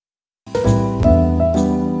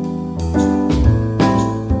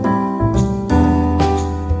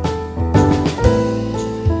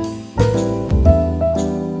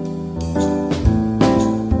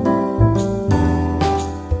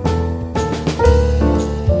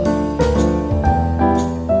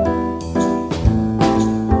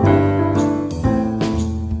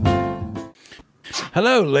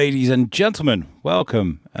Hello, ladies and gentlemen.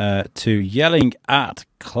 Welcome to Yelling at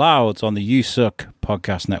Clouds on the You Suck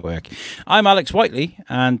podcast network. I'm Alex Whiteley,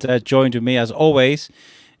 and joined with me, as always,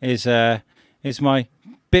 is my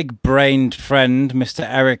big-brained friend, Mr.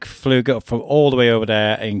 Eric Pfluger, from all the way over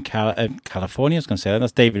there in California. I was going to say that.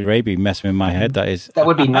 That's David Raby messing with my head. That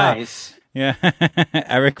would be nice. Yeah,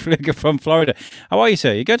 Eric Pfluger from Florida. How are you,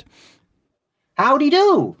 sir? You good? Howdy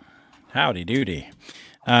do. Howdy doody.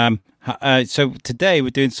 So today we're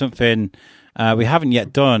doing something we haven't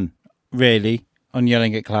yet done, really, on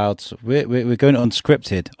Yelling at Clouds. We're going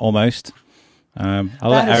unscripted, almost. I'll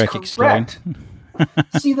let Eric explain.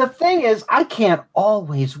 See, the thing is, I can't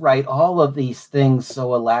always write all of these things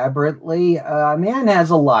so elaborately. A man has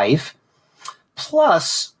a life.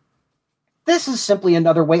 Plus, this is simply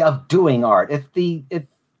another way of doing art. If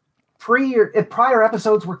prior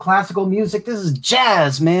episodes were classical music, this is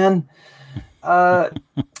jazz, man.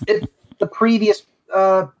 If the previous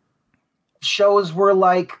shows were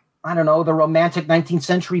like, I don't know, the romantic 19th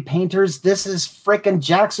century painters, this is frickin'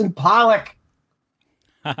 Jackson Pollock.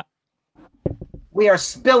 We are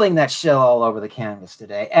spilling that shit all over the canvas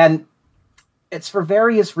today. And it's for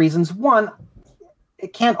various reasons. One,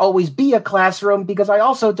 it can't always be a classroom because I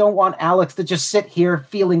also don't want Alex to just sit here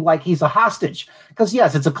feeling like he's a hostage. Because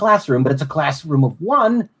yes, it's a classroom, but it's a classroom of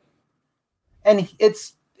one. And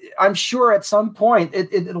I'm sure at some point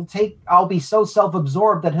I'll be so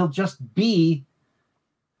self-absorbed that he'll just be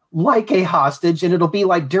like a hostage, and it'll be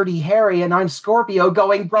like Dirty Harry and I'm Scorpio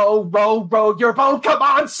going, row, row, row your boat. Come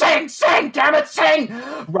on, sing, damn it, sing.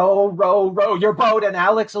 Row, row, row your boat. And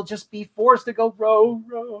Alex will just be forced to go, row,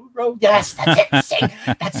 row, row. Yes, that's it, sing.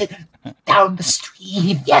 That's it. Down the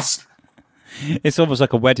stream, yes. It's almost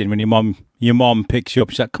like a wedding when your mom picks you up.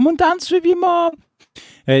 She's like, come on, dance with your mom.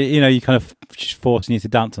 You kind of just forcing you to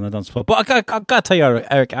dance on the dance floor. But I got to tell you,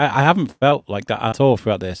 Eric, I haven't felt like that at all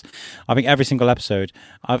throughout this. I think every single episode,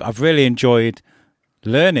 I've really enjoyed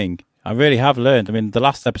learning. I really have learned. I mean, the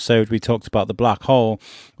last episode we talked about The Black Hole,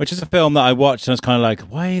 which is a film that I watched, and I was kind of like,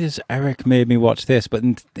 why does Eric made me watch this? But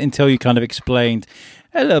until you kind of explained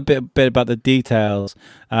a little bit about the details,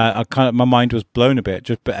 my mind was blown a bit,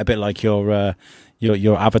 just a bit like your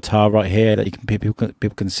avatar right here that people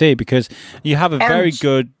can see, because you have a very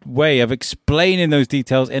good way of explaining those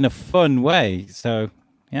details in a fun way. So,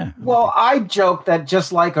 yeah. Well, I joke that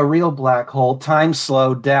just like a real black hole, time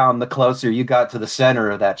slowed down the closer you got to the center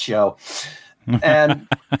of that show. And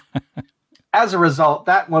as a result,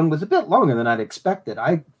 that one was a bit longer than I'd expected.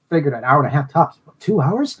 I figured an hour and a half tops. 2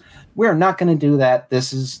 hours? We're not going to do that.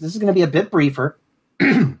 This is going to be a bit briefer.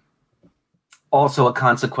 Also a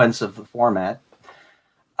consequence of the format.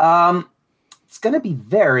 It's going to be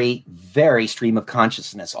very, very stream of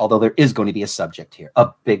consciousness, although there is going to be a subject here,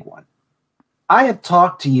 a big one. I have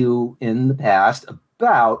talked to you in the past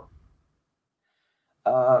about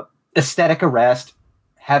aesthetic arrest,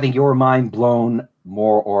 having your mind blown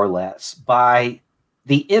more or less by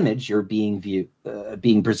the image you're being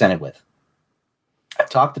presented with. I've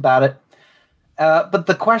talked about it, but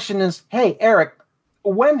the question is, hey, Eric,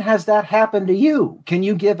 when has that happened to you? Can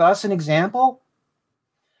you give us an example?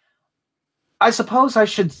 I suppose I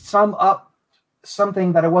should sum up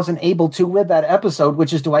something that I wasn't able to with that episode,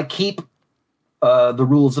 which is, do I keep the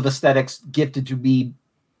rules of aesthetics gifted to me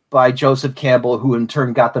by Joseph Campbell, who in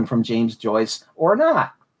turn got them from James Joyce, or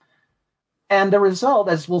not? And the result,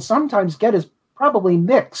 as we'll sometimes get, is probably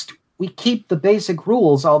mixed. We keep the basic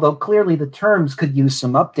rules, although clearly the terms could use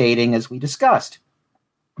some updating, as we discussed.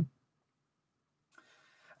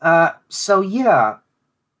 So yeah,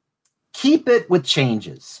 keep it with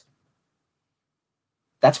changes.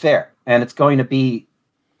 That's fair. And it's going to be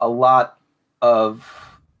a lot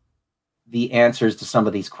of the answers to some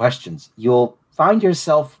of these questions. You'll find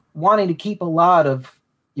yourself wanting to keep a lot of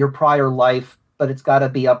your prior life, but it's got to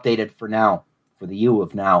be updated for now, for the you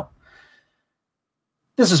of now.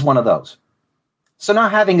 This is one of those. So now,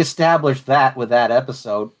 having established that with that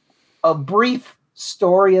episode, a brief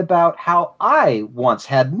story about how I once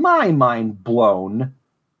had my mind blown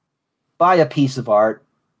by a piece of art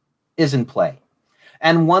is in play.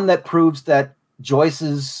 And one that proves that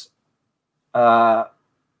Joyce's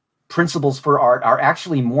principles for art are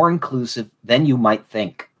actually more inclusive than you might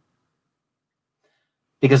think.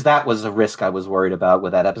 Because that was a risk I was worried about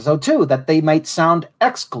with that episode too, that they might sound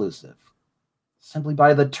exclusive. Simply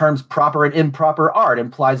by the terms proper and improper art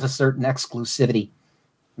implies a certain exclusivity.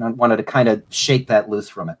 And I wanted to kind of shake that loose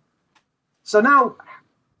from it. So now,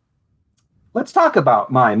 let's talk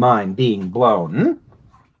about my mind being blown.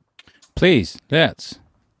 Please, let's.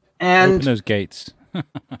 And open those gates.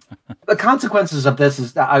 The consequences of this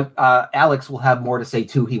is that Alex will have more to say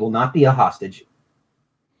too. He will not be a hostage.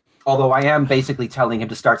 Although I am basically telling him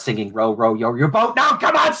to start singing "Row, row, your boat." Now,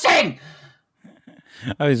 come on, sing!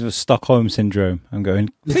 Oh, it was Stockholm syndrome. I'm going,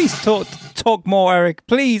 please talk more, Eric.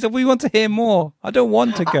 Please, we want to hear more. I don't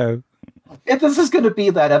want to go. If this is going to be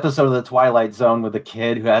that episode of The Twilight Zone with a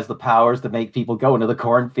kid who has the powers to make people go into the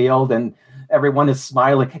cornfield and everyone is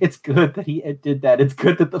smiling, it's good that he did that. It's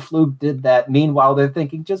good that the fluke did that. Meanwhile, they're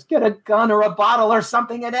thinking, just get a gun or a bottle or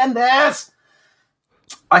something and end this.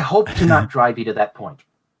 I hope to not drive you to that point.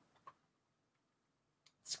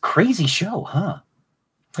 It's a crazy show, huh?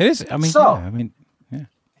 It is. I mean, so, yeah.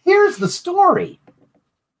 Here's the story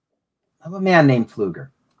of a man named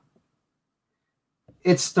Pfluger.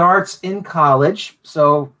 It starts in college,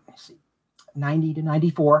 so 90 to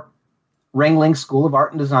 94, Ringling School of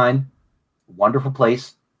Art and Design, wonderful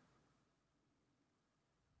place.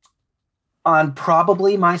 On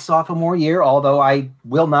probably my sophomore year, although I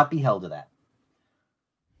will not be held to that.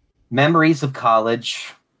 Memories of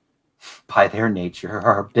college, by their nature,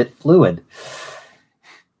 are a bit fluid.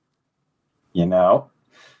 You know?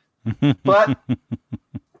 But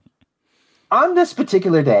on this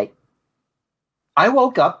particular day, I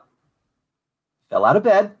woke up, fell out of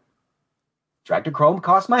bed, dragged a comb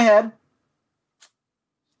across my head,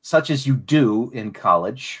 such as you do in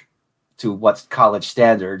college, to what's college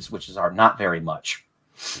standards, which are not very much.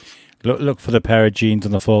 Look for the pair of jeans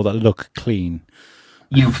on the floor that look clean.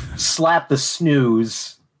 You've slapped the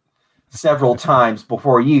snooze several times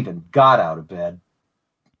before you even got out of bed,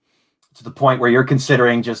 to the point where you're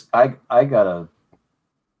considering just, I gotta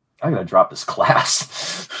drop this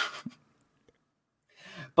class.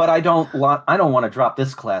 But I don't want to drop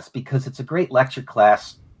this class because it's a great lecture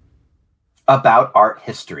class about art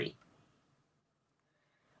history.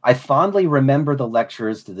 I fondly remember the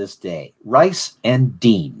lecturers to this day, Rice and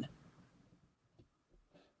Dean.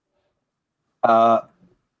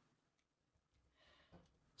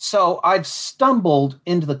 So I've stumbled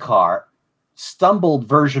into the car, stumbled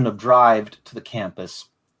version of drived to the campus,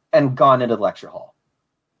 and gone into the lecture hall.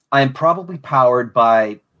 I am probably powered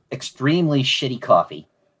by extremely shitty coffee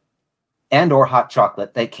and or hot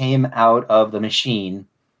chocolate that came out of the machine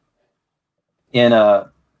in a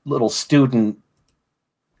little student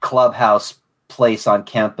clubhouse place on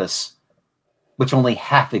campus, which only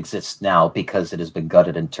half exists now because it has been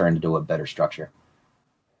gutted and turned into a better structure.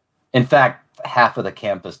 In fact, half of the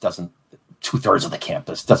campus two-thirds of the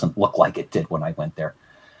campus doesn't look like it did when I went there.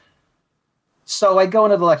 So I go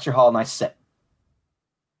into the lecture hall and I sit.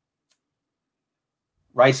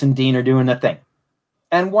 Rice and Dean are doing their thing.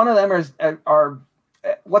 And one of them are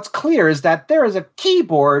what's clear is that there is a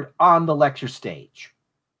keyboard on the lecture stage.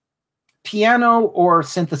 Piano or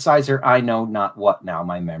synthesizer, I know not what now.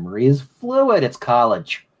 My memory is fluid. It's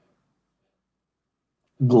college.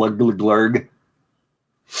 Glug, glug, glug.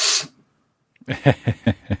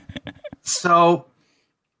 So,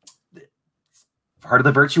 part of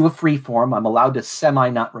the virtue of freeform, I'm allowed to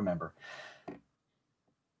semi-not remember.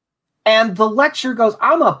 And the lecture goes,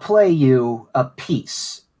 I'm going to play you a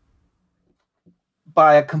piece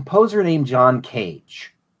by a composer named John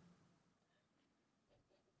Cage.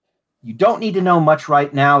 You don't need to know much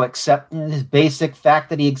right now except this basic fact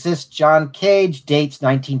that he exists. John Cage, dates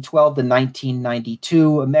 1912 to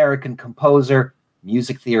 1992, American composer,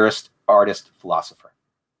 music theorist, artist, philosopher.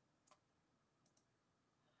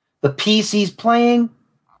 The piece he's playing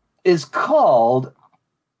is called,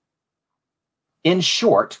 in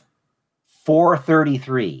short,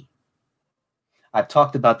 433. I've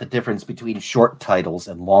talked about the difference between short titles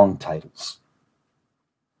and long titles.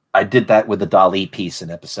 I did that with the Dali piece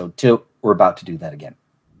in episode 2. We're about to do that again.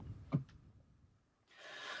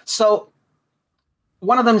 So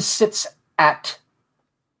one of them sits at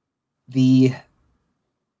the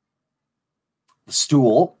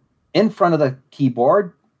stool in front of the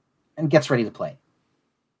keyboard and gets ready to play.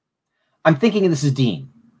 I'm thinking this is Dean.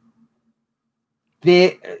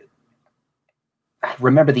 I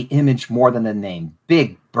remember the image more than the name.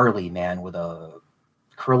 Big, burly man with a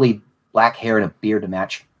curly black hair and a beard to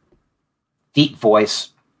match. Deep voice.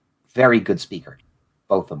 Very good speaker.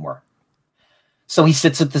 Both of them were. So he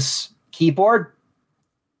sits at this keyboard.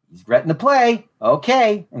 He's ready to play.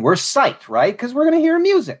 Okay. And we're psyched, right? Because we're going to hear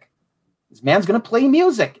music. This man's going to play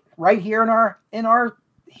music right here in our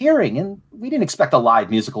hearing. And we didn't expect a live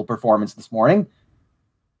musical performance this morning.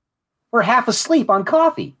 We're half asleep on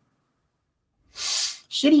coffee.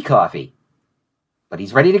 Shitty coffee. But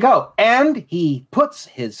he's ready to go. And he puts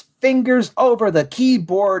his fingers over the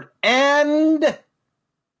keyboard and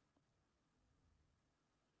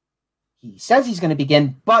he says he's going to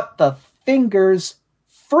begin, but the fingers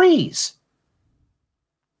freeze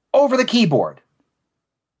over the keyboard.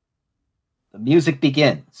 The music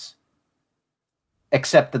begins,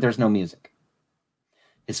 except that there's no music.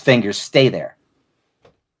 His fingers stay there.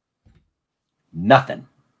 Nothing.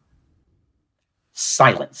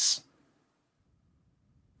 Silence.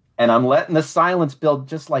 And I'm letting the silence build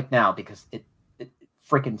just like now because it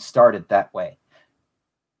freaking started that way.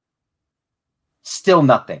 Still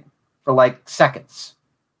nothing for like seconds.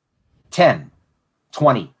 10,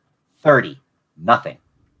 20, 30, nothing.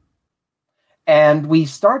 And we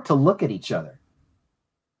start to look at each other.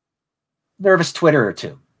 Nervous twitter or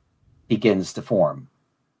two begins to form.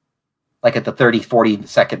 Like at the 30, 40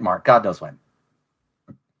 second mark, God knows when.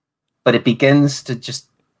 But it begins to just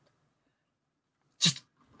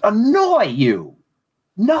annoy you.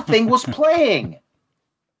 Nothing was playing.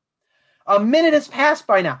 A minute has passed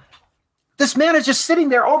by now. This man is just sitting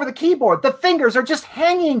there over the keyboard. The fingers are just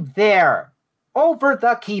hanging there over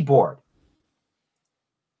the keyboard.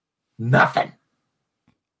 Nothing.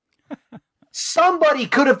 Somebody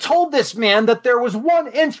could have told this man that there was 1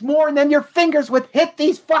 inch more and then your fingers would hit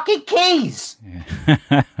these fucking keys.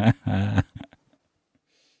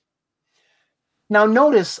 Now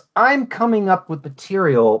notice I'm coming up with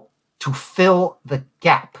material to fill the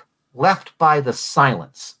gap left by the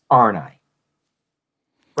silence, aren't I?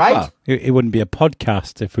 Right? Well, it wouldn't be a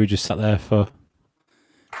podcast if we just sat there for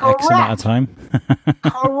Correct. X amount of time.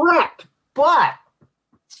 Correct. But,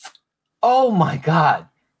 oh my God.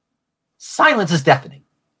 Silence is deafening.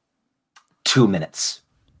 2 minutes.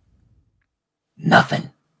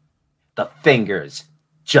 Nothing. The fingers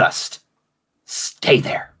just stay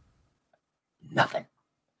there. Nothing.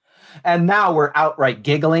 And now we're outright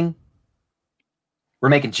giggling. We're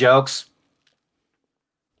making jokes.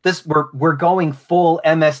 We're going full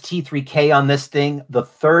MST3K on this thing the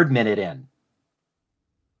 3rd minute in.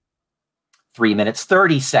 3 minutes,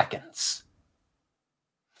 30 seconds.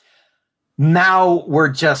 Now we're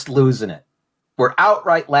just losing it. We're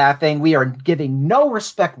outright laughing. We are giving no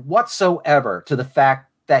respect whatsoever to the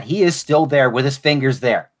fact that he is still there with his fingers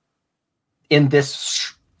there in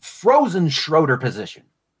this frozen Schroeder position.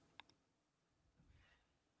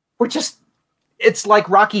 It's like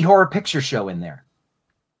Rocky Horror Picture Show in there.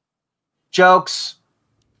 Jokes.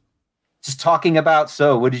 Just talking about,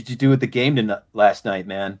 so what did you do at the game last night,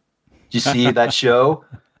 man? Did you see that show?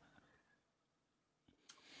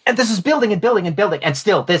 And this is building and building and building. And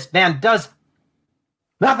still, this man does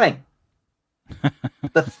nothing.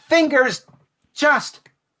 The fingers just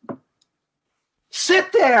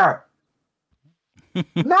sit there.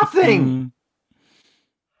 Nothing.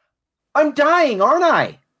 I'm dying, aren't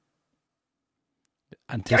I?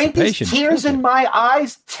 Ain't Anticipation. these tears in my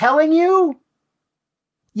eyes telling you?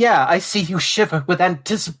 Yeah, I see you shiver with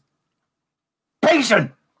anticipation.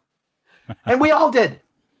 And we all did.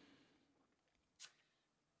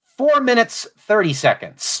 4 minutes, 30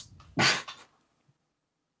 seconds.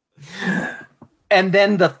 And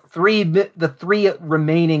then the three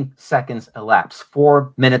remaining seconds elapse.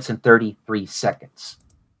 4 minutes and 33 seconds.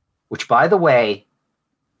 Which, by the way,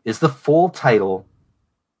 is the full title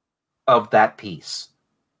of that piece.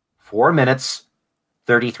 4 minutes,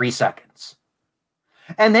 33 seconds.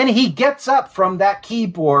 And then he gets up from that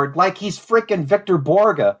keyboard like he's freaking Victor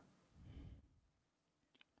Borga.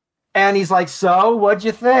 And he's like, so, what'd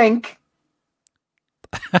you think?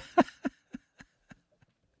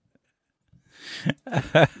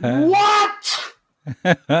 What?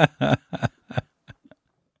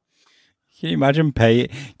 Can you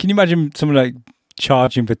imagine someone like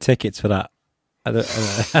charging for tickets for that at a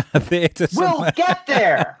theatre? We'll get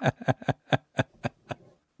there.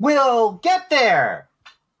 We'll get there.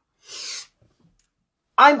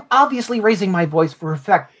 I'm obviously raising my voice for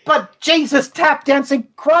effect, but Jesus, tap dancing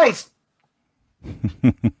Christ.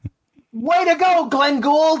 Way to go, Glenn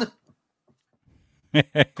Gould.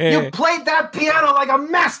 You played that piano like a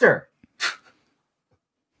master.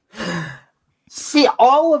 See,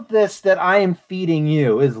 all of this that I am feeding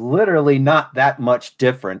you is literally not that much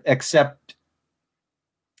different, except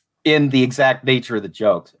in the exact nature of the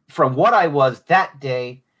jokes from what I was that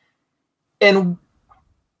day in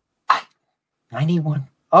 91.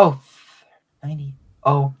 Oh, 90.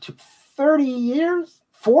 Oh, 30 years?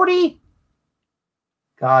 40?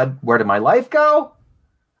 God, where did my life go?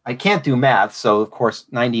 I can't do math, so of course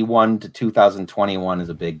 91 to 2021 is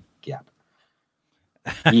a big gap.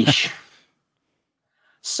 Yeesh.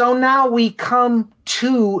 So now we come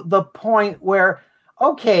to the point where,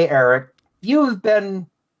 okay, Eric, you've been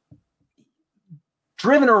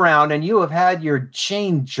driven around and you have had your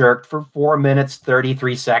chain jerked for 4 minutes,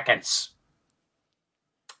 33 seconds.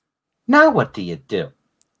 Now what do you do?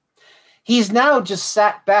 He's now just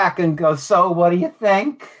sat back and goes, so what do you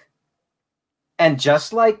think? And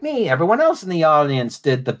just like me, everyone else in the audience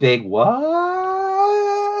did the big what?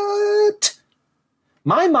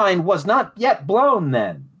 My mind was not yet blown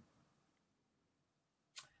then.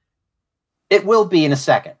 It will be in a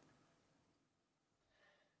second.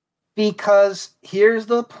 Because here's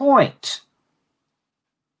the point.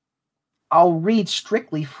 I'll read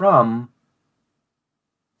strictly from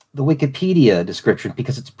the Wikipedia description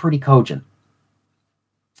because it's pretty cogent.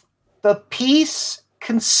 The piece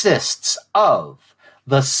consists of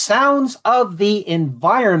the sounds of the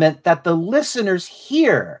environment that the listeners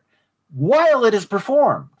hear while it is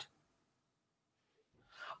performed,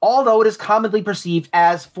 although it is commonly perceived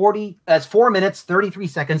as 4 minutes 33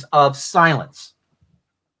 seconds of silence.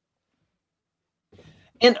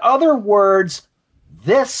 In other words,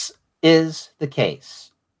 this is the case.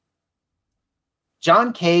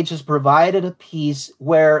 John Cage has provided a piece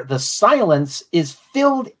where the silence is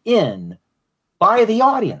filled in by the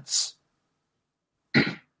audience.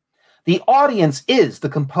 The audience is the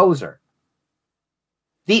composer.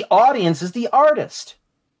 The audience is the artist.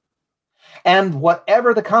 And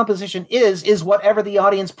whatever the composition is whatever the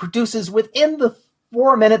audience produces within the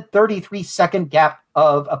 4 minute 33 second gap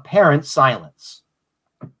of apparent silence.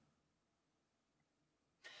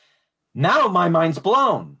 Now my mind's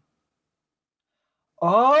blown.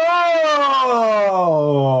 Oh.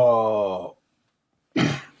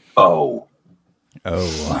 Oh.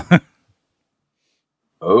 Oh.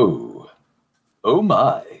 Oh. Oh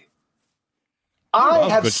my. I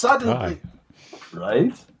have suddenly...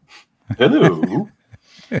 Right? Hello.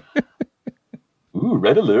 Ooh,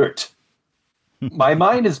 red alert. My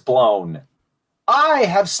mind is blown. I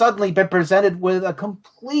have suddenly been presented with a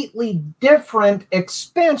completely different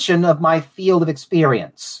expansion of my field of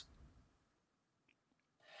experience.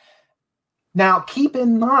 Now, keep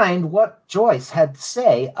in mind what Joyce had to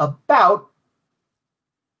say about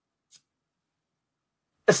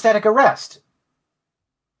aesthetic arrest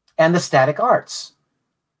and the static arts,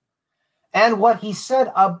 and what he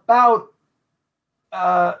said about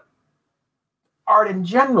art in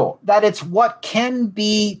general, that it's what can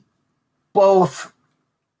be both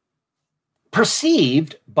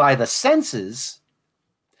perceived by the senses,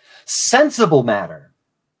 sensible matter,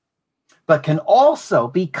 but can also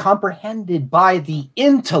be comprehended by the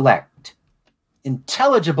intellect,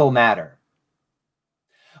 intelligible matter.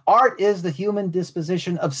 Art is the human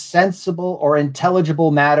disposition of sensible or intelligible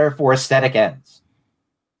matter for aesthetic ends.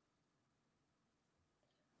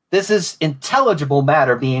 This is intelligible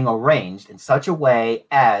matter being arranged in such a way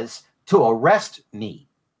as to arrest me.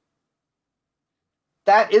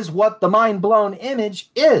 That is what the mind-blown image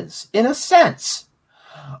is, in a sense.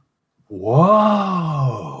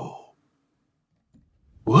 Whoa.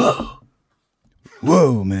 Whoa.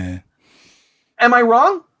 Whoa, man. Am I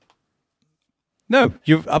wrong? No,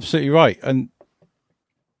 you're absolutely right. And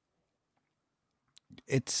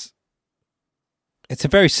it's a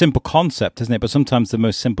very simple concept, isn't it? But sometimes the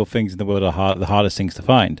most simple things in the world are the hardest things to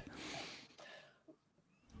find.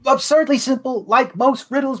 Absurdly simple, like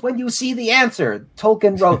most riddles when you see the answer.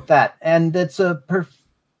 Tolkien wrote that, and it's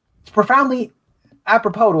profoundly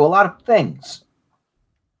apropos to a lot of things.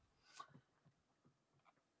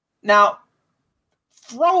 Now,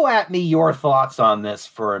 throw at me your thoughts on this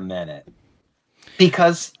for a minute,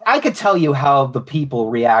 because I could tell you how the people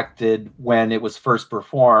reacted when it was first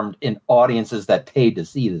performed in audiences that paid to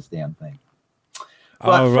see this damn thing.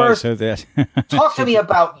 But first, talk to me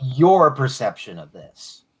about your perception of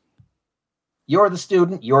this. You're the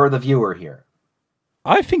student, you're the viewer here.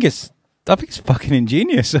 I think it's fucking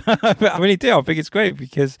ingenious. I really do. I think it's great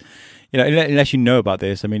because, unless you know about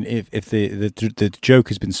this, I mean, if the joke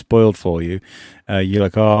has been spoiled for you, you're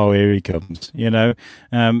like, oh, here he comes,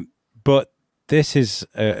 But this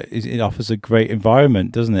it offers a great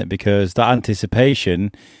environment, doesn't it? Because that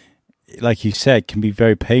anticipation, like you said, can be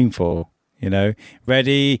very painful.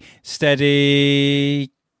 Ready,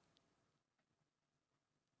 steady.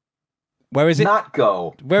 Where is it? Not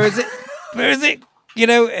go. Where is it? Where is it?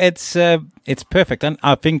 It's perfect, and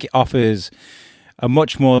I think it offers a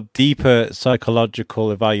much more deeper psychological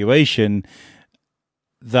evaluation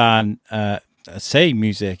than, say,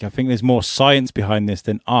 music. I think there's more science behind this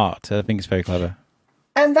than art. I think it's very clever.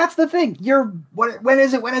 And that's the thing. When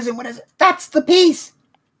is it? That's the piece.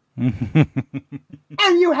 And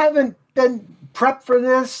you haven't been prepped for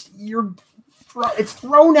this. It's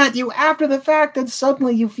thrown at you after the fact, and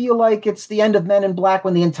suddenly you feel like it's the end of Men in Black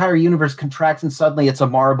when the entire universe contracts, and suddenly it's a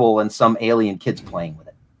marble and some alien kid's playing with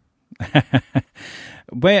it.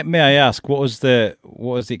 May I ask, what was the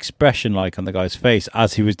expression like on the guy's face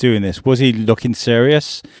as he was doing this? Was he looking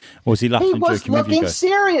serious, or was he laughing? He was looking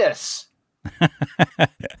serious.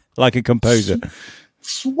 Like a composer.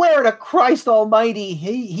 Swear to Christ Almighty,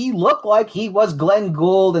 he looked like he was Glenn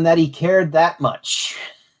Gould and that he cared that much.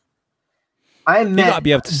 You've got to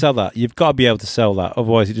be able to sell that. You've got to be able to sell that.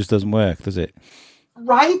 Otherwise, it just doesn't work, does it?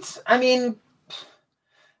 Right? I mean,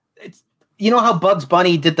 you know how Bugs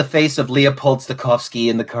Bunny did the face of Leopold Stokowski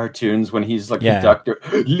in the cartoons when he's like conductor?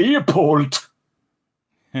 Leopold!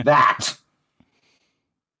 That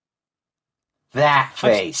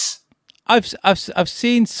face. I've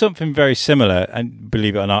seen something very similar, and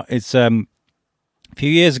believe it or not, it's a few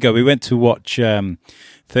years ago we went to watch 30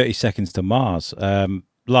 Seconds to Mars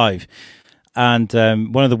live, and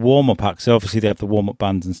one of the warm-up acts, obviously they have the warm-up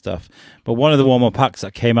bands and stuff, but one of the warm-up acts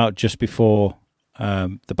that came out just before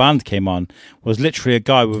the band came on was literally a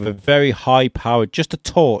guy with a very high-powered, just a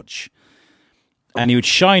torch, and he would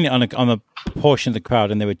shine it on a portion of the crowd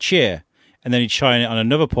and they would cheer, and then he'd shine it on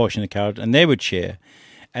another portion of the crowd and they would cheer.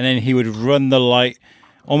 And then he would run the light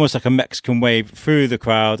almost like a Mexican wave through the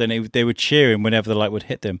crowd, and they would cheer him whenever the light would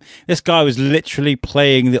hit them. This guy was literally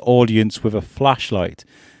playing the audience with a flashlight.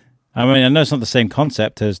 I mean, I know it's not the same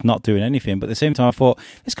concept as not doing anything, but at the same time, I thought,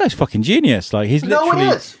 this guy's fucking genius. Like, he's literally...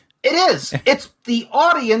 No, it is. It is. It's the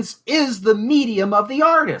audience is the medium of the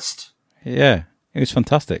artist. Yeah, it was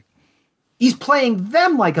fantastic. He's playing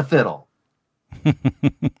them like a fiddle.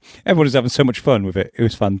 Everyone was having so much fun with it. It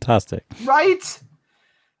was fantastic. Right?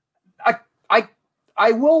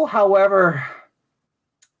 I will, however,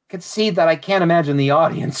 concede that I can't imagine the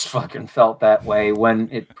audience fucking felt that way when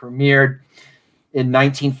it premiered in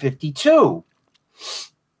 1952.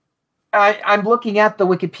 I'm looking at the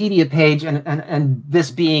Wikipedia page, and this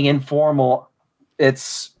being informal,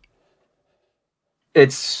 it's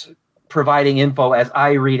providing info as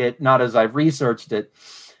I read it, not as I've researched it.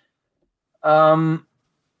 They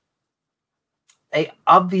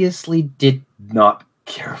obviously did not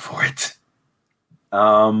care for it.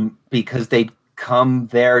 Because they'd come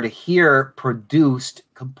there to hear produced,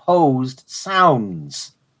 composed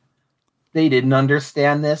sounds. They didn't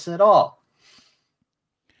understand this at all.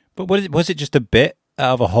 But was it just a bit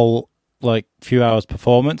out of a whole few hours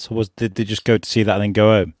performance, or did they just go to see that and then go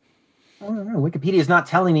home? I don't know. Wikipedia is not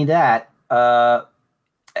telling me that.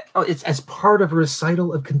 It's as part of a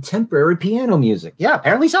recital of contemporary piano music. Yeah,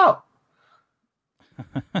 apparently so.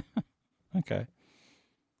 Okay.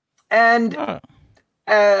 And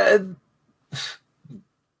the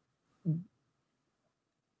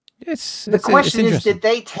question is, did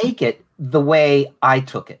they take it the way I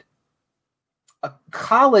took it? A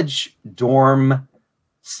college dorm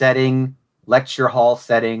setting, lecture hall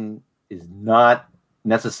setting is not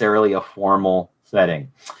necessarily a formal setting.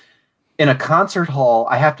 In a concert hall,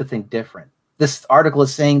 I have to think different. This article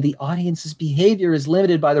is saying the audience's behavior is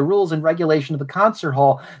limited by the rules and regulation of the concert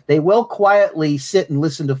hall. They will quietly sit and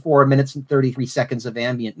listen to 4 minutes and 33 seconds of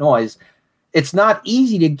ambient noise. It's not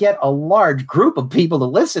easy to get a large group of people to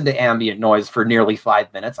listen to ambient noise for nearly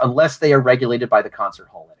 5 minutes unless they are regulated by the concert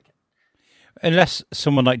hall etiquette. Unless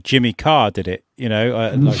someone like Jimmy Carr did it,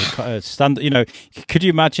 like a stand. Could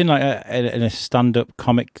you imagine in a stand-up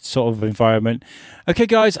comic sort of environment? Okay,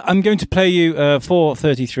 guys, I'm going to play you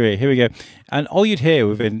 4:33. Here we go, and all you'd hear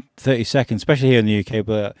within 30 seconds, especially here in the UK,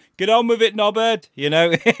 but get on with it, knobhead.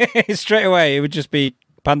 Straight away, it would just be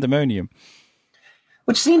pandemonium.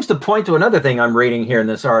 Which seems to point to another thing I'm reading here in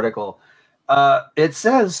this article. It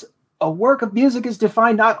says, a work of music is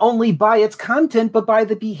defined not only by its content, but by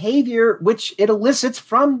the behavior which it elicits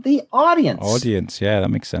from the audience. Yeah, that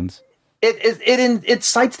makes sense. It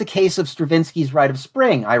cites the case of Stravinsky's Rite of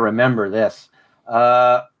Spring. I remember this.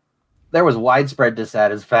 There was widespread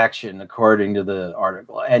dissatisfaction, according to the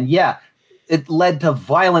article. And yeah, it led to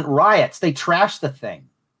violent riots. They trashed the thing.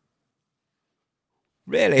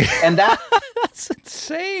 Really? And that's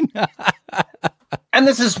insane. And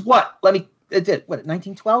this is what?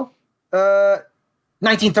 1912?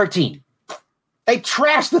 1913. They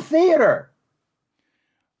trashed the theater.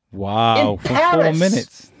 Wow, for Paris. 4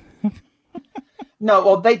 minutes. No,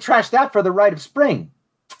 well, they trashed that for the Rite of Spring.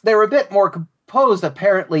 They were a bit more composed,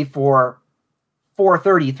 apparently, for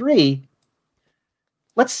 4:33.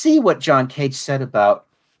 Let's see what John Cage said about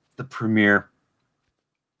the premiere.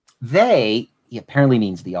 They, he apparently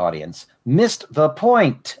means the audience, missed the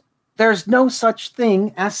point. There's no such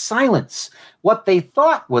thing as silence. What they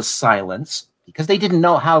thought was silence, because they didn't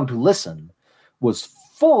know how to listen, was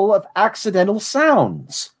full of accidental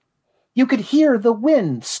sounds. You could hear the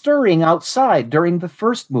wind stirring outside during the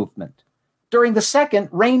first movement. During the second,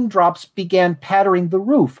 raindrops began pattering the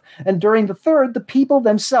roof. And during the third, the people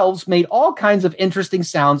themselves made all kinds of interesting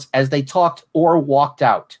sounds as they talked or walked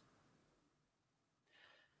out.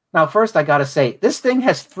 Now, first, I got to say, this thing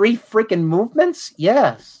has 3 freaking movements?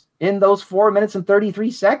 Yes. In those 4 minutes and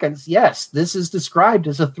 33 seconds, yes, this is described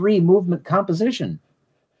as a 3-movement composition.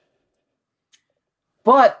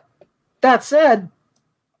 But that said,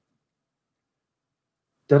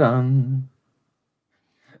 da-dum,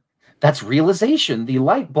 that's realization. The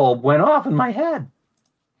light bulb went off in my head.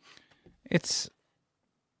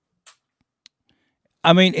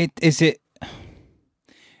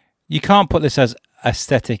 You can't put this as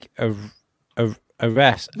aesthetic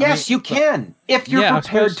arrest. Yes, you can, if you're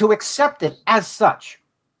prepared to accept it as such.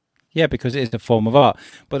 Yeah, because it is a form of art.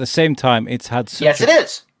 But at the same time, it's had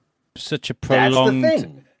such a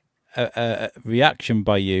prolonged reaction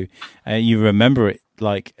by you. You remember it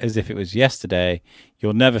like as if it was yesterday.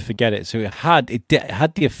 You'll never forget it. So it had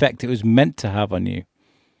the effect it was meant to have on you.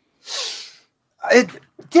 It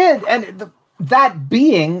did, and that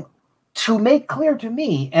being to make clear to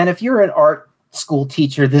me, and if you're an art school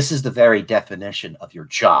teacher, this is the very definition of your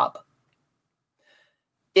job.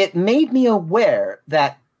 It made me aware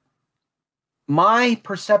that my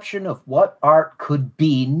perception of what art could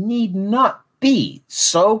be need not be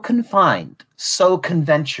so confined, so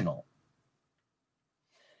conventional.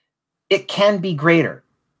 It can be greater,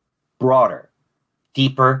 broader,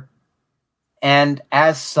 deeper, and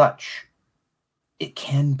as such, it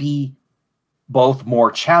can be both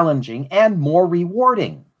more challenging and more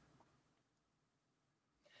rewarding.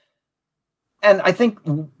 And I think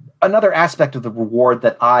another aspect of the reward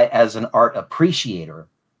that I, as an art appreciator,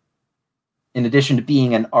 in addition to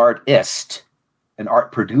being an artist, an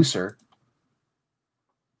art producer,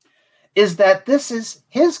 is that this is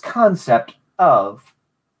his concept of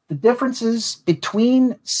the differences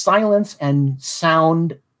between silence and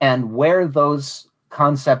sound and where those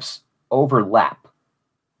concepts overlap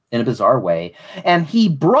in a bizarre way. And he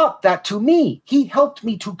brought that to me. He helped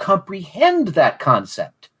me to comprehend that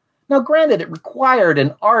concept. Now, granted, it required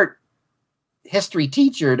an art history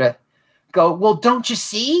teacher to go, well, don't you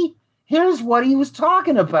see? Here's what he was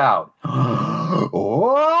talking about.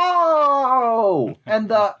 Oh!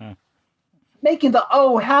 And making the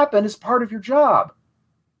oh happen is part of your job.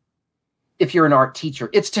 If you're an art teacher,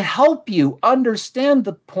 it's to help you understand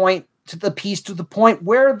the point to the piece to the point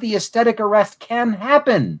where the aesthetic arrest can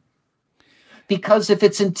happen. Because if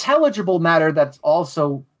it's intelligible matter that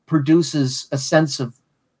also produces a sense of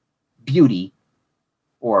beauty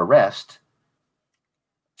or arrest,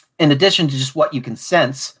 in addition to just what you can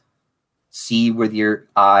sense, see with your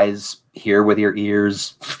eyes, hear with your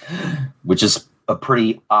ears, which is a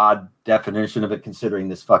pretty odd definition of it considering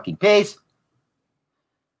this fucking pace,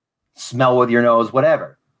 smell with your nose,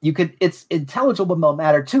 whatever. It's intelligible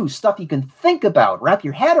matter too, stuff you can think about, wrap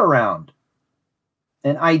your head around.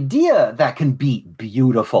 An idea that can be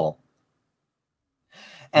beautiful.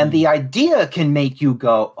 And the idea can make you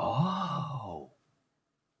go, oh.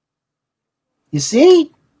 You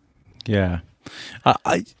see? Yeah.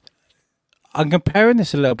 I'm comparing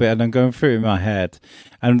this a little bit and I'm going through it in my head.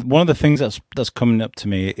 And one of the things that's coming up to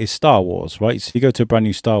me is Star Wars, right? So you go to a brand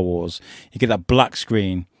new Star Wars, you get that black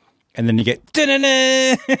screen, and then you get,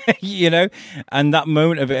 you know, and that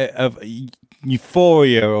moment of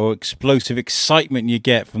euphoria or explosive excitement you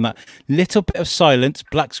get from that little bit of silence,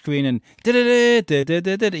 black screen, and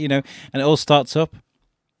you know, and it all starts up.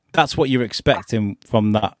 That's what you're expecting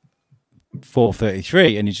from that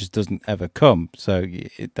 433, and it just doesn't ever come. So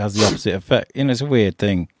it has the opposite effect. You know, it's a weird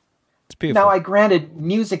thing. It's beautiful. Now, I granted,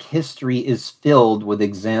 music history is filled with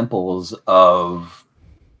examples of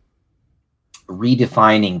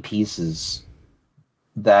redefining pieces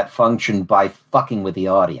that function by fucking with the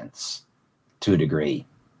audience to a degree.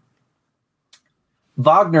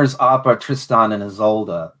 Wagner's opera Tristan and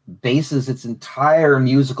Isolde bases its entire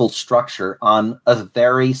musical structure on a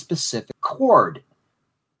very specific chord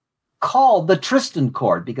called the Tristan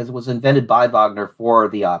chord because it was invented by Wagner for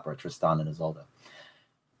the opera Tristan and Isolde.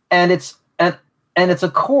 And it's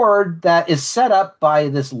a chord that is set up by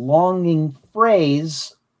this longing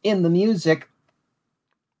phrase in the music,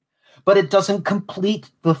 but it doesn't complete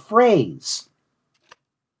the phrase.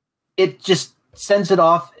 It just sends it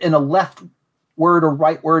off in a left word or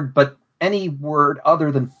right word, but any word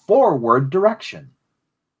other than forward direction.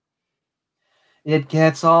 It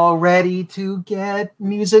gets all ready to get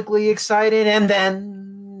musically excited, and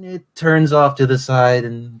then it turns off to the side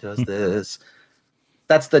and does this.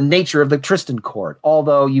 That's the nature of the Tristan chord,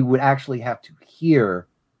 although you would actually have to hear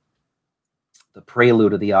the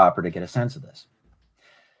prelude of the opera to get a sense of this.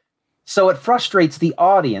 So it frustrates the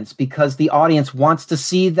audience because the audience wants to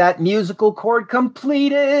see that musical chord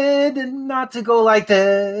completed and not to go like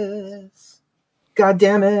this. God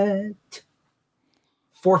damn it.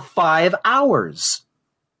 For 5 hours.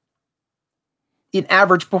 an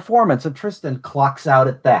average performance of Tristan clocks out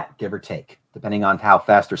at that, give or take, depending on how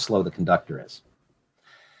fast or slow the conductor is.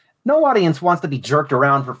 No audience wants to be jerked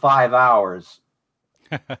around for 5 hours.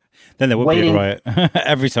 Then there would be a riot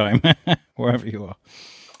every time, wherever you are.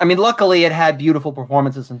 I mean, luckily it had beautiful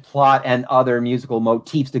performances and plot and other musical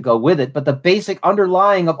motifs to go with it, but the basic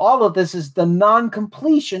underlying of all of this is the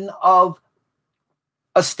non-completion of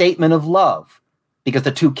a statement of love, because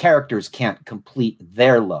the two characters can't complete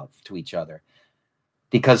their love to each other.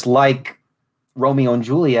 Because like Romeo and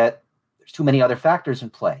Juliet, there's too many other factors in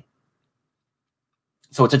play.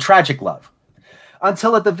 So it's a tragic love.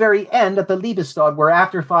 Until at the very end, at the Liebestod, where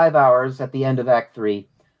after 5 hours, at the end of Act 3,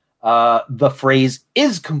 the phrase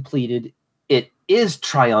is completed, it is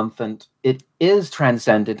triumphant, it is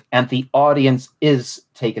transcendent, and the audience is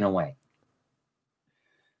taken away.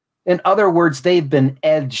 In other words, they've been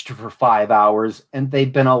edged for 5 hours, and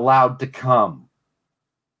they've been allowed to come.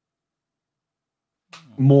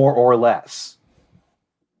 More or less.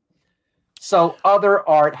 So other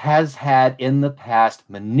art has had in the past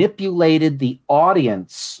manipulated the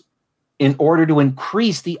audience in order to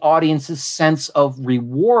increase the audience's sense of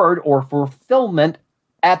reward or fulfillment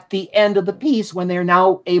at the end of the piece when they're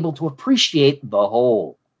now able to appreciate the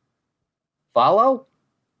whole. Follow?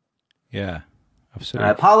 Yeah, absolutely.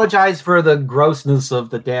 I apologize for the grossness of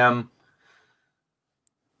the damn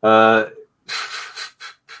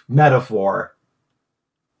metaphor,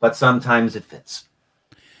 but sometimes it fits.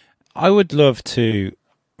 I would love to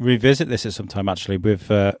revisit this at some time, actually, with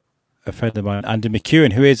a friend of mine, Andy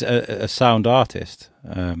McEwen, who is a sound artist.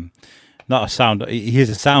 Not a sound, he is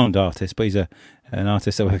a sound artist, but he's an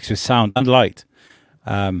artist that works with sound and light.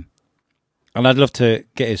 And I'd love to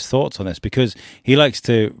get his thoughts on this, because he likes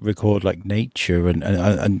to record like nature,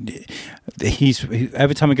 and he's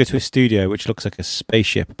every time I go to a studio, which looks like a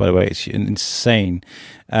spaceship, by the way, it's insane.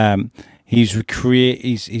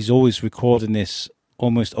 He's always recording this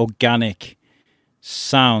almost organic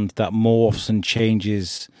sound that morphs and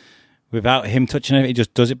changes without him touching it. He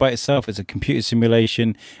just does it by itself. It's a computer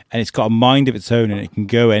simulation, and it's got a mind of its own, and it can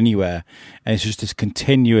go anywhere. And it's just this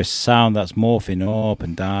continuous sound that's morphing up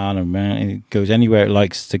and down, and it goes anywhere it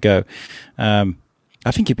likes to go. I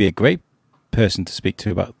think he'd be a great person to speak to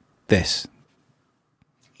about this.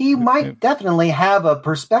 He might definitely have a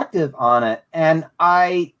perspective on it, and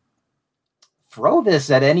I throw this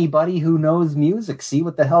at anybody who knows music, see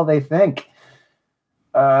what the hell they think.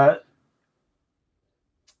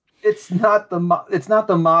 It's not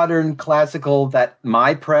the modern classical that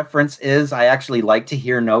my preference is. I actually like to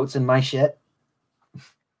hear notes in my shit.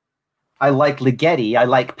 I like Ligeti, I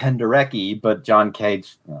like Penderecki, but John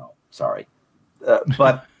Cage, no, sorry.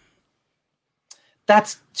 But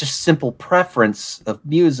that's just simple preference of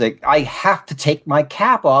music. I have to take my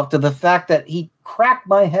cap off to the fact that he cracked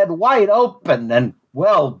my head wide open, and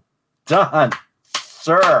well done,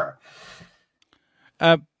 sir.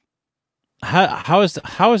 How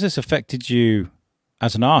has this affected you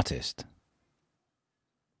as an artist?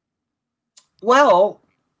 Well,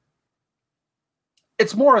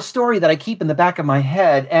 it's more a story that I keep in the back of my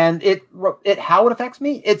head, and how it affects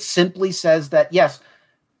me. It simply says that yes,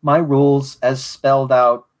 my rules, as spelled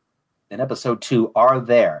out in episode 2, are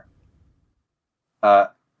there.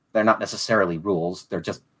 They're not necessarily rules; they're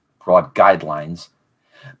just broad guidelines.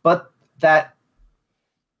 But that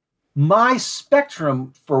my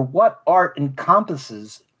spectrum for what art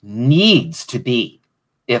encompasses needs to be,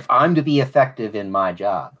 if I'm to be effective in my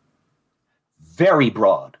job, very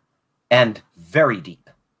broad and very deep.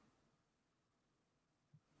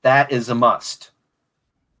 That is a must.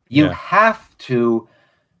 You have to,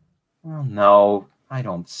 well, no, I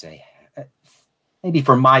don't say, maybe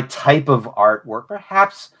for my type of artwork,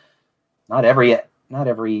 perhaps not every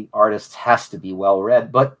artist has to be well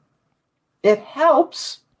read, but it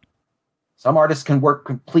helps. Some artists can work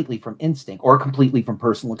completely from instinct or completely from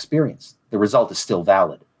personal experience. The result is still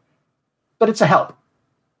valid. But it's a help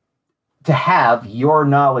to have your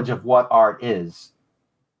knowledge of what art is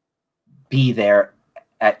be there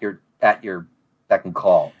at your beck and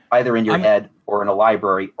call, either in your head or in a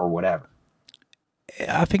library or whatever.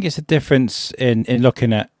 I think it's a difference in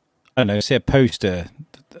looking at, I don't know, say a poster,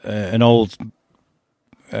 an old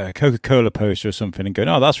Coca-Cola poster or something, and going,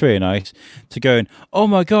 "Oh, that's really nice," to going, "Oh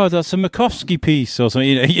my God, that's a Makovsky piece," or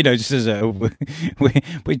something. Just as a. But do you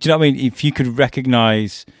know what I mean? If you could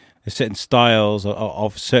recognize certain styles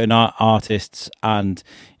of certain artists, and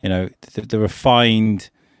the refined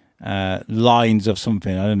lines of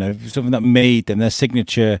something, I don't know, something that made them their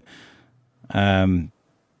signature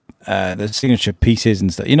the signature pieces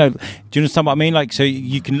and stuff. Do you understand what I mean? Like, so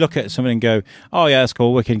you can look at something and go, "Oh yeah, that's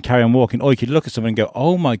cool. We can carry on walking." Or you could look at something and go,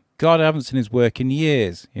 "Oh my god, I haven't seen his work in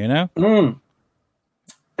years." Now,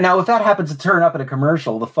 if that happens to turn up in a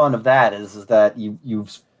commercial, the fun of that is that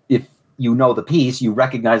if you know the piece, you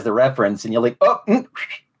recognize the reference, and you're like,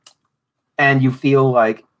 and you feel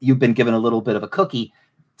like you've been given a little bit of a cookie.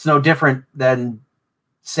 It's no different than,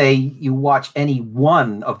 say, you watch any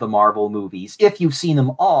one of the Marvel movies. If you've seen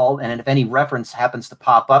them all, and if any reference happens to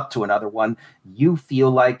pop up to another one, you feel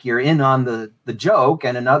like you're in on the joke,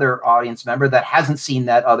 and another audience member that hasn't seen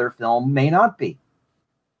that other film may not be.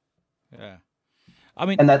 Yeah. I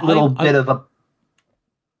mean, and that little bit of a...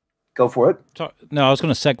 Go for it. Sorry, no, I was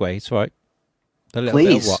going to segue. It's all right.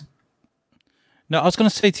 Please. What? No, I was going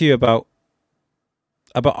to say to you about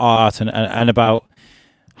art and about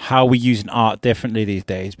how we're using art differently these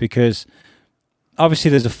days, because obviously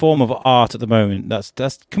there's a form of art at the moment that's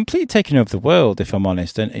completely taking over the world, if I'm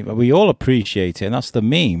honest, and we all appreciate it, and that's the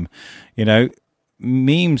meme.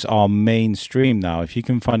 Memes are mainstream now. If you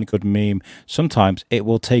can find a good meme, sometimes it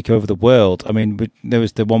will take over the world. I mean, there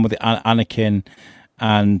was the one with the Anakin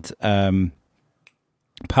and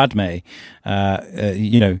Padme.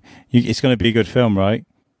 It's going to be a good film, right?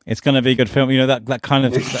 It's going to be a good film. That kind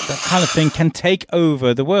of thing can take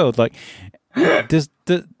over the world. Like,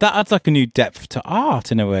 that adds like a new depth to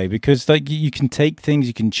art in a way, because like you can take things,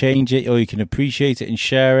 you can change it, or you can appreciate it and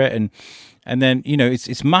share it, and then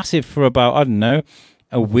it's massive for about, I don't know,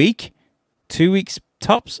 a week, 2 weeks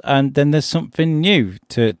tops, and then there's something new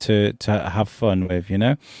to have fun with.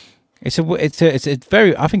 It's a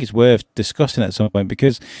very, I think it's worth discussing at some point,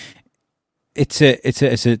 because it's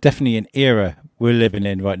definitely an era we're living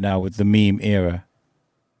in right now with the meme era.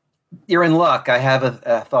 You're in luck. I have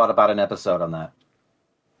a thought about an episode on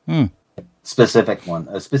that. Specific one.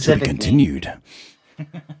 A specific. To be continued.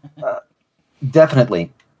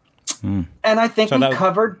 Definitely. And I think we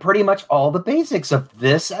covered pretty much all the basics of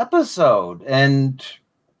this episode. And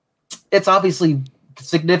it's obviously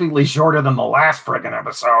significantly shorter than the last friggin'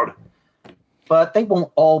 episode. But they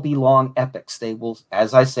won't all be long epics. They will,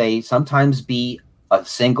 as I say, sometimes be a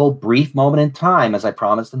single brief moment in time, as I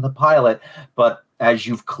promised in the pilot. But as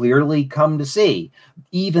you've clearly come to see,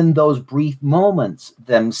 even those brief moments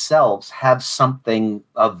themselves have something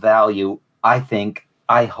of value, I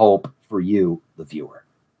hope, for you, the viewer.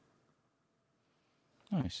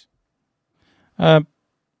 Nice.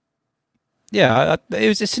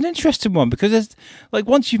 It's an interesting one, because there's, like,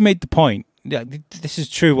 once you've made the point, this is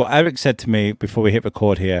true what Eric said to me before we hit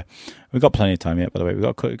record here. We've got plenty of time yet, by the way. We've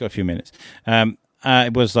got a few minutes.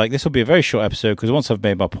 It was like, this will be a very short episode, because once I've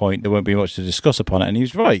made my point, there won't be much to discuss upon it. And he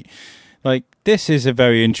was right. Like, this is a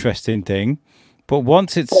very interesting thing, but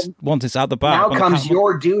once it's out the back, now comes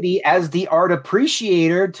your duty as the art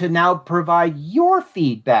appreciator to now provide your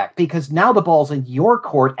feedback, because now the ball's in your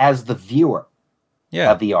court as the viewer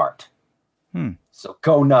of the art. So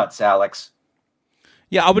go nuts, Alex.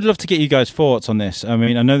 Yeah, I would love to get you guys' thoughts on this. I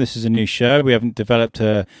mean, I know this is a new show. We haven't developed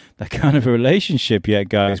that kind of a relationship yet,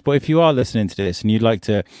 guys. But if you are listening to this and you'd like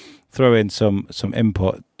to throw in some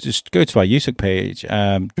input, just go to our USUK page,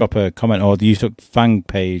 drop a comment, or the USUK fan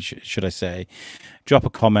page, should I say. Drop a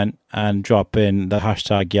comment and drop in the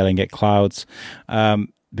hashtag yelling at clouds,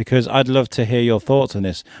 because I'd love to hear your thoughts on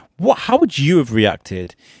this. How would you have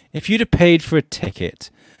reacted if you'd have paid for a ticket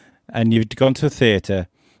and you'd gone to a theatre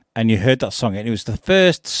and you heard that song, and it was the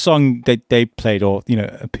first song that they played, or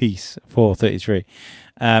a piece for 33?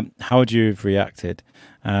 How would you have reacted?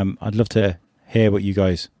 I'd love to hear what you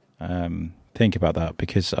guys think about that,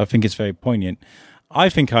 because I think it's very poignant. I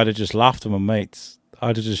think I'd have just laughed at my mates.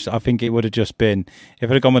 I think it would have just been, if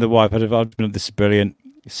I'd have gone with the wife, I'd have been, this is brilliant,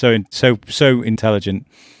 so intelligent,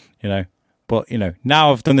 But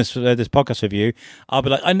now I've done this podcast with you, I'll be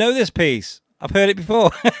like, I know this piece. I've heard it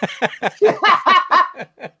before.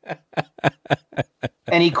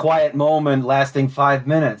 Any quiet moment lasting 5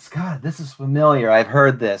 minutes. God, this is familiar. I've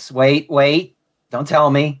heard this. Wait. Don't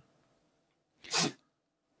tell me.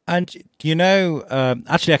 And,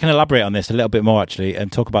 actually, I can elaborate on this a little bit more, actually,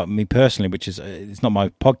 and talk about me personally, which is, it's not my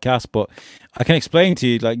podcast, but I can explain to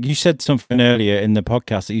you, like, you said something earlier in the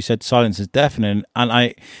podcast that you said silence is deafening,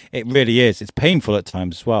 and it really is. It's painful at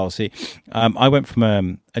times as well. See, I went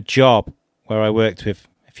from a job where I worked with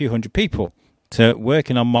a few hundred people to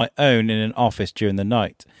working on my own in an office during the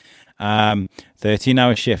night.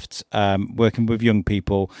 13-hour shifts, working with young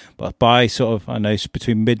people, but by sort of, I know,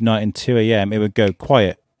 between midnight and 2 a.m., it would go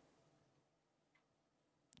quiet.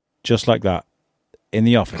 Just like that, in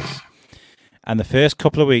the office. And the first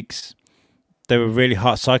couple of weeks, They were really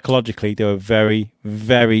hard psychologically. They were very,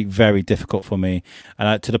 very, very difficult for me,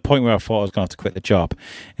 and to the point where I thought I was going to have to quit the job.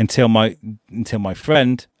 Until my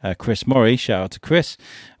friend Chris Murray, shout out to Chris,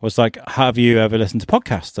 was like, "Have you ever listened to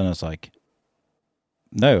podcasts?" And I was like,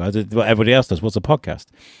 "No, I did what everybody else does. What's a podcast?"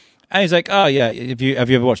 And he's like, "Oh yeah, have you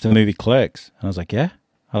ever watched the movie Clerks?" And I was like, "Yeah,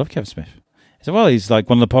 I love Kevin Smith." He said, "Well, he's like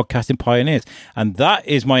one of the podcasting pioneers," and that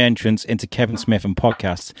is my entrance into Kevin Smith and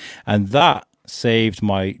podcasts, and that saved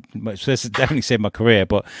my this has definitely saved my career,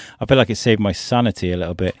 but I feel like it saved my sanity a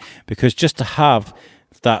little bit, because just to have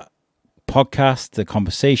that podcast, the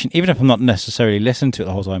conversation, even if I'm not necessarily listening to it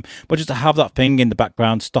the whole time, but just to have that thing in the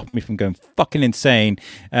background stop me from going fucking insane,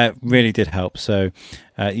 really did help. So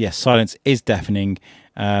yes, silence is deafening,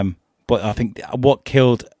 but I think what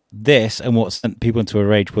killed this and what sent people into a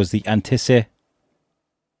rage was the anticipation.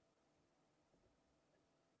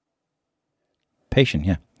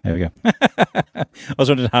 Yeah, there we go. I was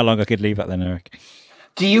wondering how long I could leave that then, Eric.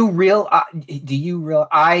 Do you real?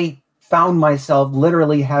 I found myself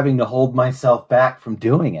literally having to hold myself back from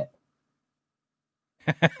doing it.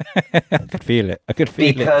 I could feel it.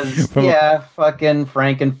 Because fucking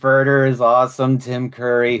Frankenfurter is awesome. Tim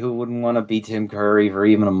Curry, who wouldn't want to be Tim Curry for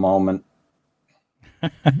even a moment?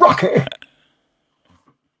 Rocky.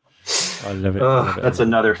 I love it. That's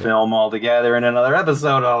another film altogether and another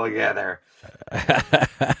episode altogether.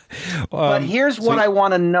 But here's what I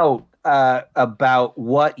want to note about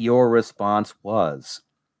what your response was.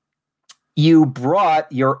 You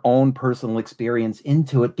brought your own personal experience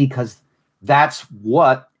into it, because that's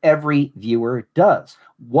what every viewer does.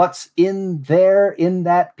 What's in there in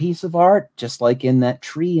that piece of art, just like in that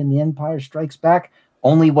tree in The Empire Strikes Back,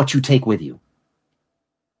 only what you take with you.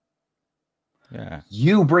 Yeah.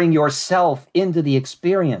 You bring yourself into the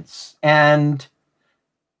experience, and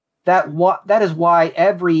that is why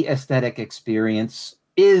every aesthetic experience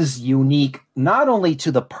is unique, not only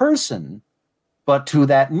to the person, but to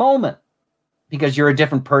that moment, because you're a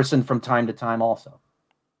different person from time to time also.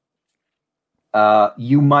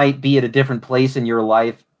 You might be at a different place in your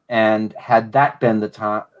life, and had that been the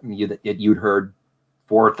time you'd heard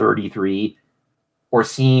 433 or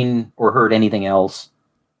seen or heard anything else,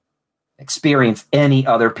 experienced any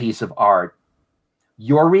other piece of art,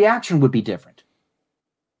 your reaction would be different,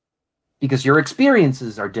 because your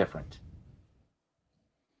experiences are different.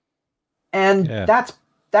 And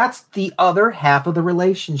that's the other half of the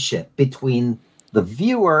relationship between the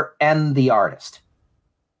viewer and the artist.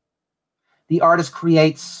 The artist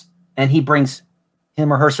creates, and he brings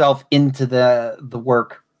him or herself into the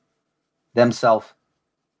work themselves.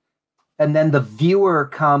 And then the viewer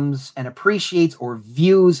comes and appreciates or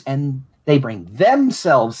views, and they bring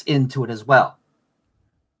themselves into it as well.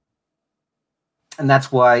 And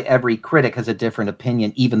that's why every critic has a different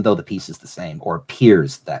opinion, even though the piece is the same, or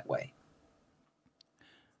appears that way.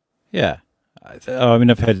 Yeah. I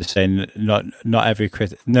mean, I've heard the saying, not every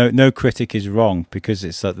critic, no critic is wrong, because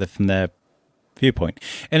it's from their viewpoint,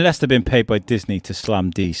 unless they've been paid by Disney to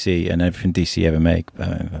slam DC and everything DC ever make.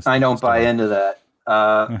 I don't buy into that.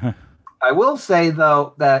 I will say,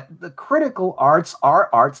 though, that the critical arts are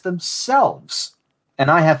arts themselves.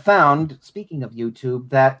 And I have found, speaking of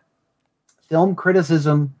YouTube, that film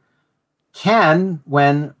criticism can,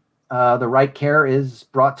 when the right care is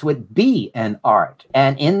brought to it, be an art.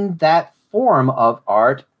 And in that form of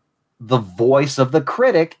art, the voice of the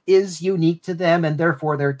critic is unique to them, and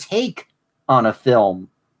therefore their take on a film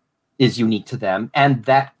is unique to them. And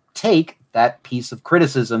that take, that piece of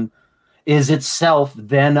criticism, is itself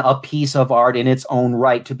then a piece of art in its own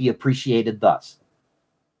right, to be appreciated thus.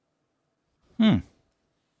 That's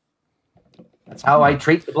how I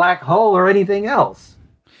treat the black hole or anything else.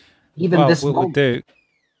 Even this what we'll do.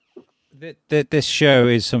 This show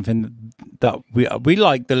is something that we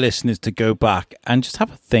like the listeners to go back and just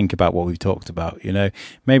have a think about what we've talked about. You know,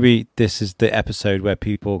 maybe this is the episode where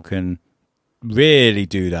people can really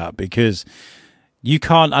do that, because you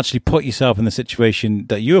can't actually put yourself in the situation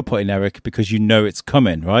that you were put in, Eric, because you know it's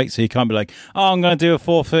coming, right? So you can't be like, oh, I'm going to do a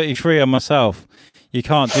 433 on myself. You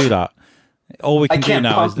can't do that. All we can do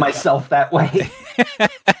now is myself that way.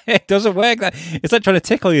 It doesn't work. It's like trying to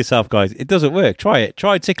tickle yourself, guys. It doesn't work. Try it.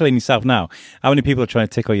 Try tickling yourself now. How many people are trying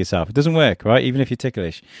to tickle yourself? It doesn't work, right? Even if you're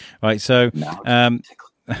ticklish, right? So,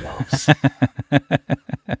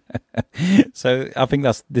 so I think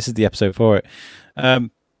this is the episode for it.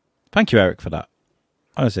 Thank you, Eric, for that.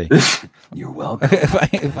 Honestly, you're welcome.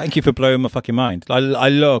 Thank you for blowing my fucking mind. I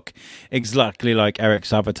look exactly like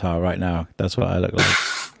Eric's avatar right now. That's what I look like.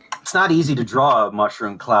 It's not easy to draw a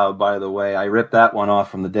mushroom cloud, by the way. I ripped that one off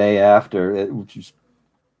from the day after, which is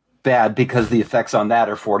bad because the effects on that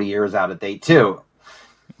are 40 years out of date, too.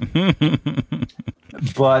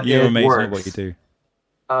 But You're it amazing works. at what you do.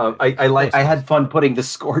 I had fun putting the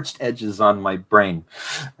scorched edges on my brain.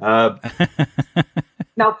 Now,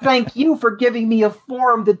 thank you for giving me a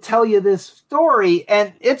forum to tell you this story,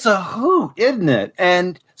 and it's a hoot, isn't it?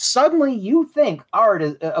 And suddenly you think art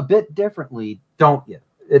a bit differently, don't you?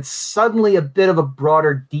 It's suddenly a bit of a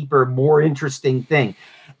broader, deeper, more interesting thing.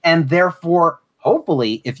 And therefore,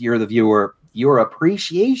 hopefully, if you're the viewer, your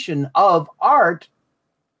appreciation of art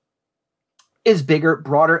is bigger,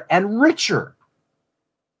 broader, and richer.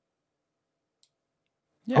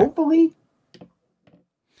 Yeah. Hopefully.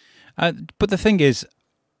 But the thing is,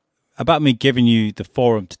 about me giving you the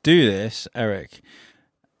forum to do this, Eric,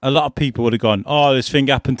 a lot of people would have gone, oh, this thing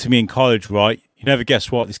happened to me in college, right? You never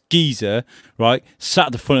guess what? This geezer, right, sat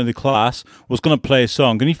at the front of the class, was going to play a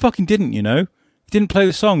song, and he fucking didn't, you know? He didn't play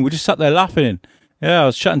the song. We just sat there laughing. Yeah, I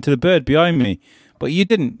was chatting to the bird behind me. But you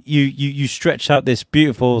didn't. You stretched out this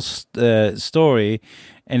beautiful story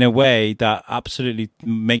in a way that absolutely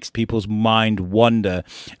makes people's mind wander.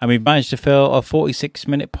 And we've managed to fill a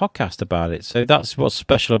 46-minute podcast about it. So that's what's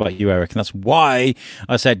special about you, Eric. And that's why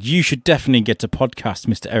I said you should definitely get to podcast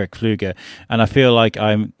Mr. Eric Pfluger. And I feel like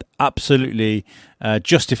I'm absolutely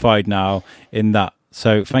justified now in that.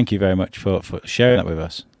 So thank you very much for sharing that with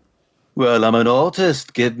us. Well, I'm an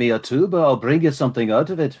artist. Give me a tuba. I'll bring you something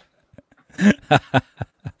out of it. And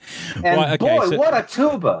right, okay, boy, what a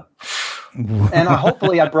tuba. And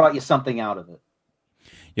hopefully I brought you something out of it.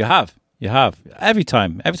 You have. Every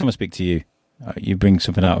time I speak to you, you bring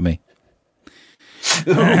something out of me.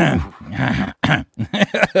 Right,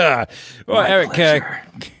 Eric,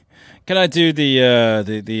 can I do the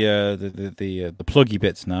pluggy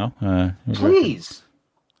bits now? Please.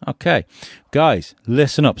 Okay, guys,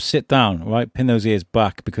 listen up, sit down, right? Pin those ears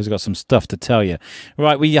back because I've got some stuff to tell you.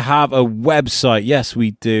 Right, we have a website. Yes,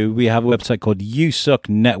 we do. We have a website called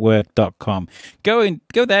yousucknetwork.com. Go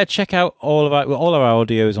there, check out all of our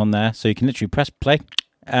audios on there, so you can literally press play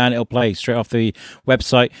and it'll play straight off the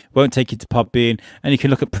website. Won't take you to Podbean, and you can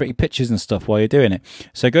look at pretty pictures and stuff while you're doing it.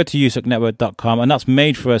 So go to yousucknetwork.com, and that's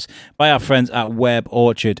made for us by our friends at Web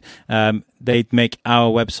Orchard. They make our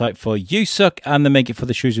website for You Suck, and they make it for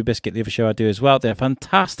the Shrewsbury Biscuit, the other show I do as well. They're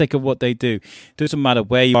fantastic at what they do. Doesn't matter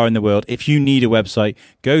where you are in the world. If you need a website,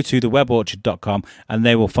 go to theweborchard.com, and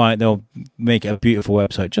they'll make a beautiful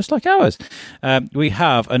website just like ours. We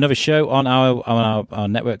have another show on our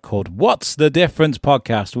network called What's the Difference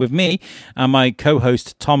podcast with me and my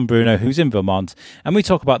co-host Tom Bruno, who's in Vermont, and we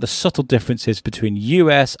talk about the subtle differences between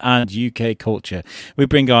US and UK culture. We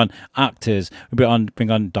bring on actors, we bring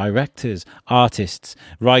on directors, artists,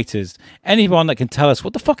 writers, anyone that can tell us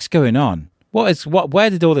what the fuck's going on. Where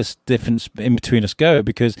did all this difference in between us go?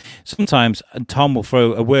 Because sometimes Tom will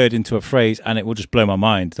throw a word into a phrase and it will just blow my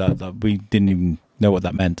mind that we didn't even know what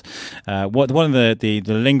that meant. One of the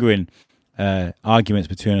lingering arguments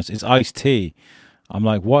between us is iced tea. I'm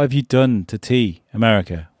like, what have you done to tea,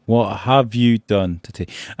 America? What have you done to tea?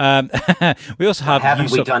 We also have. What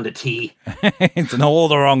haven't we done to tea? It's all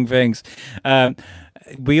the wrong things.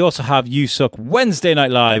 We also have You Suck Wednesday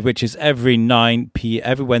Night Live, which is every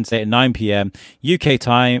Wednesday at 9 p.m. UK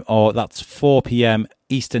time, or that's 4 p.m.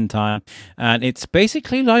 Eastern time. And it's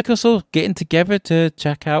basically like us all getting together to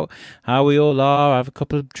check out how we all are, have a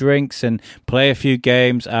couple of drinks and play a few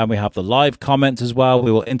games. And we have the live comments as well.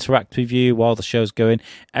 We will interact with you while the show's going.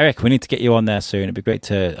 Eric, we need to get you on there soon. It'd be great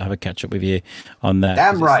to have a catch up with you on there.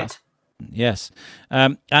 Damn right. Yes.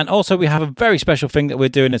 And also we have a very special thing that we're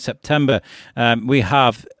doing in September. We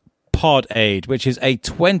have Pod Aid, which is a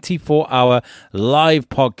 24-hour live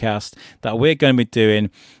podcast that we're going to be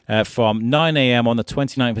doing from 9 a.m. on the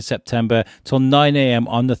 29th of September till 9 a.m.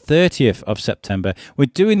 on the 30th of September. We're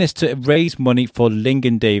doing this to raise money for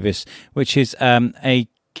Lingen Davis, which is a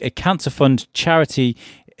cancer fund charity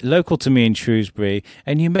local to me in Shrewsbury.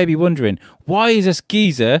 And you may be wondering, why is this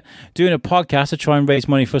geezer doing a podcast to try and raise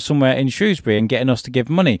money for somewhere in Shrewsbury and getting us to give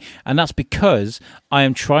money? And that's because I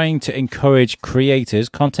am trying to encourage creators,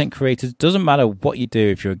 content creators. Doesn't matter what you do.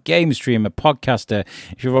 If you're a game streamer, podcaster,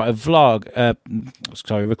 if you write a vlog,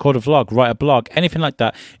 record a vlog, write a blog, anything like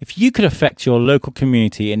that. If you could affect your local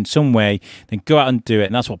community in some way, then go out and do it.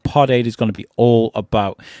 And that's what Pod Aid is going to be all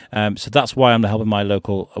about. So that's why I'm helping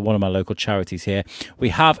one of my local charities here. We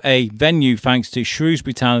have a venue thanks to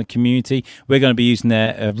Shrewsbury Town Community. We're going to be using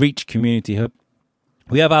their Reach Community Hub.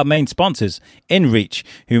 We have our main sponsors in Reach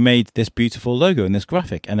who made this beautiful logo and this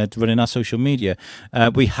graphic, and they're running our social media.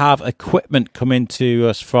 We have equipment coming to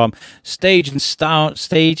us from Stage and Sound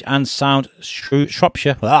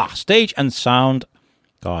Shropshire. Stage and Sound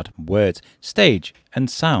God, words, stage and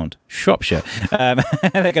sound, Shropshire. They're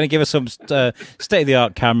going to give us some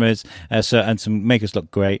state-of-the-art cameras and some make us look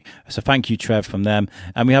great. So thank you, Trev, from them.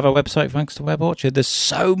 And we have our website, thanks to Web Orchard. There's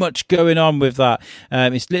so much going on with that.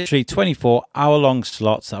 It's literally 24-hour-long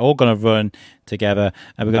slots that are all going to run together,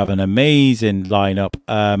 and we're going to have an amazing lineup.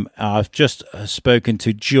 I've just spoken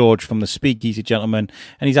to George from the Speakeasy Gentleman,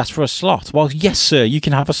 and he's asked for a slot. Well, yes, sir, you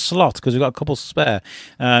can have a slot because we've got a couple spare,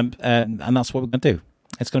 and that's what we're going to do.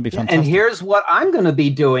 It's going to be fantastic. And here's what I'm going to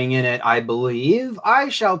be doing in it, I believe. I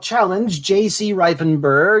shall challenge J.C.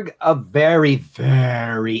 Reifenberg, a very,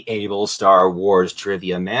 very able Star Wars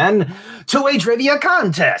trivia man, to a trivia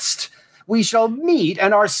contest. We shall meet,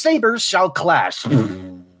 and our sabers shall clash.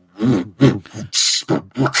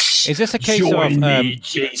 Is this a case Join of me,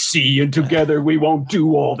 JC, and together we won't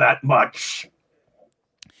do all that much.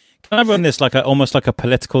 Can I run this like almost like a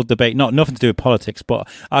political debate? Nothing to do with politics, but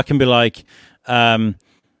I can be like, I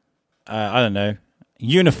don't know,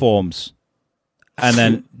 uniforms, and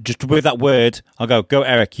then just with that word, I'll go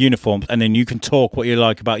Eric, uniforms, and then you can talk what you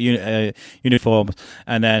like about uniforms,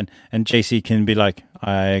 and JC can be like,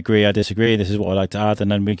 I agree, I disagree, this is what I like to add,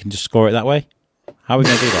 and then we can just score it that way. How are we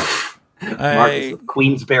going to do that? Marcus with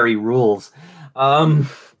Queensberry rules. That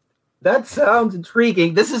sounds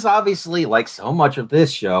intriguing. This is obviously, like so much of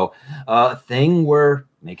this show, a thing we're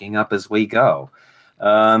making up as we go.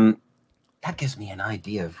 That gives me an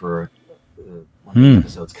idea for one of the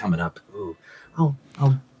episodes coming up. Ooh, I'll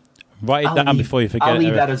write it down before you forget. I'll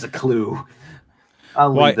leave that as a clue.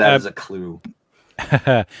 As a clue.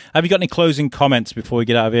 Have you got any closing comments before we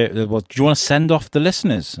get out of here? Well, do you want to send off the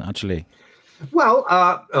listeners, actually? Well,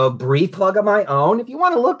 a brief plug of my own. If you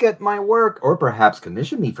want to look at my work or perhaps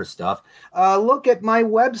commission me for stuff, look at my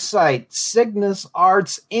website,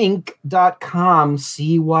 cygnusartsinc.com,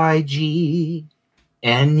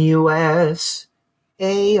 CYGNUSARTS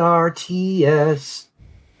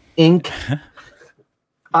Inc.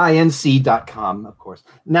 INC.com, of course.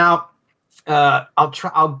 Now,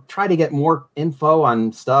 I'll try to get more info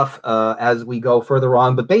on stuff as we go further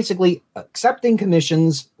on, but basically accepting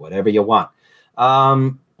commissions, whatever you want.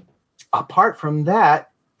 Apart from that,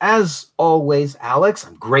 as always, Alex,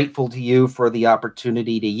 I'm grateful to you for the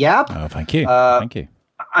opportunity to yap. Oh, thank you. Thank you.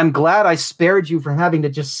 I'm glad I spared you from having to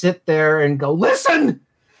just sit there and go, listen,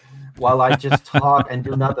 while I just talk and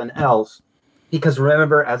do nothing else. Because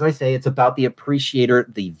remember, as I say, it's about the appreciator,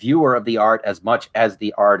 the viewer of the art, as much as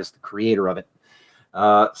the artist, the creator of it.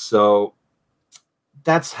 So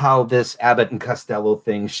that's how this Abbott and Costello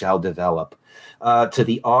thing shall develop. To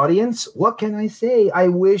the audience, what can I say? I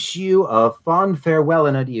wish you a fond farewell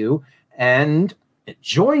and adieu, and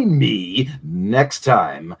join me next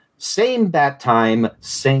time. Same bat time,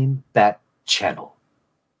 same bat channel.